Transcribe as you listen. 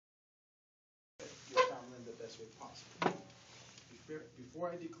best way possible.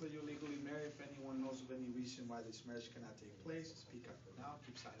 Before I declare you legally married, if anyone knows of any reason why this marriage cannot take place, speak up now,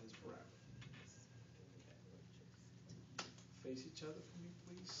 keep silence forever. Face each other for me,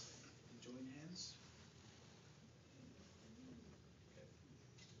 please, and join hands.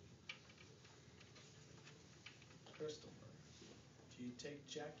 Christopher, do you take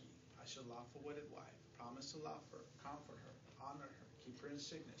Jacqui as your lawful wedded wife, promise to love her, comfort her, honor her, keep her in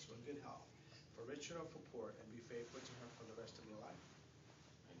sickness or in good health, for richer or for poor, and be faithful to her for the rest of your life?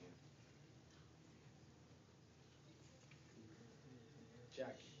 I do.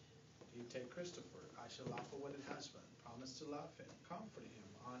 Jacqui, do you take Christopher as your lawful wedded husband, promise to love him, comfort him,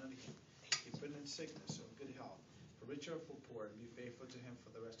 honor him, keep him in sickness or in good health, for richer or for poor, and be faithful to him for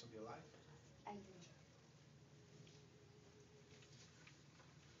the rest of your life? I do.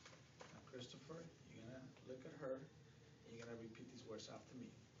 Now, Christopher, you're going to look at her, and you're going to repeat these words after me.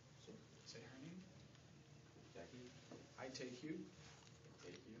 So, say her name. Jacqui, I take you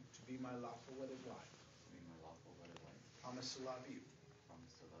take you to be my lawful wedded wife, to be my lawful wedded wife, promise to love you,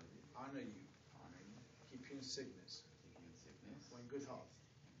 promise to love you, honor you, honor you, keep you in sickness keep you in sickness, or in good health,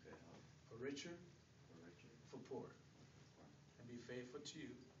 in good health, for richer, for richer, for poor, for poor, and be faithful to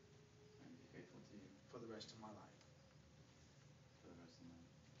you and be faithful to you for the rest of my life. for the rest of my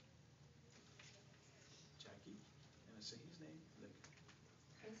life. Jacqui, and I say his name. Look,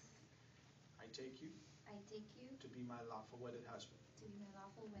 Chris, I take you I take you to be my lawful wedded husband, to be my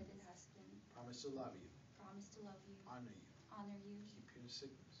lawful wedded husband, promise to love you, promise to love you, honor you, honor you, keep you in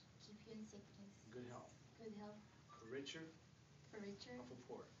sickness, keep you in sickness, good health, good health, for richer for richer, or for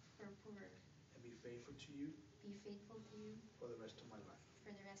poor, for poorer, and be faithful to you be faithful to you for the rest of my life.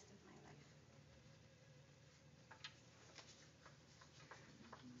 for the rest of my life.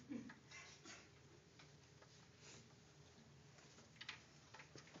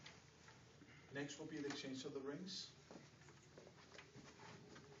 Next will be the exchange of the rings.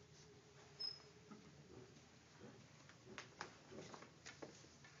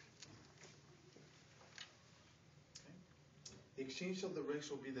 Okay. The exchange of the rings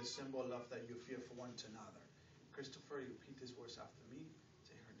will be the symbol of love that you feel for one to another. Christopher, you repeat these words after me.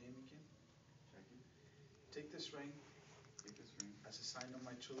 Say her name again. Jacqui, Take this ring take this ring as a sign of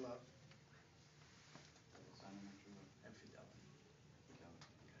my true love as a sign of my true love and fidelity. and fidelity. Okay.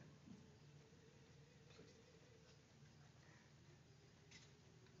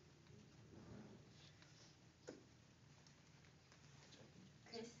 Please.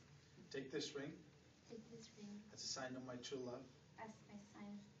 Chris, Take this ring take this ring as a sign of my true love as I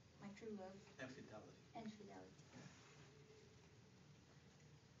sign my true love and fidelity. and fidelity. Okay.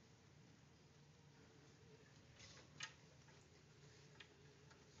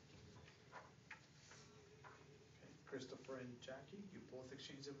 Christopher and Jacqui, you both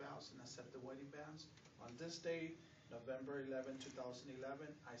exchange the vows and accept the wedding bands. On this day, November 11, 2011,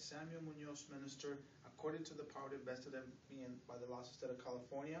 I, Samuel Munoz, minister, according to the power invested in me by the laws of the state of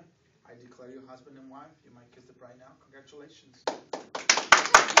California, I declare you husband and wife. You might kiss the bride now. Congratulations.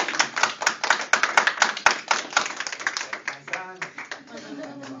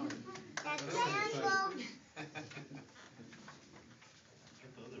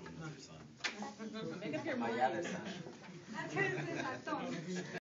 Make up your mind. My other son.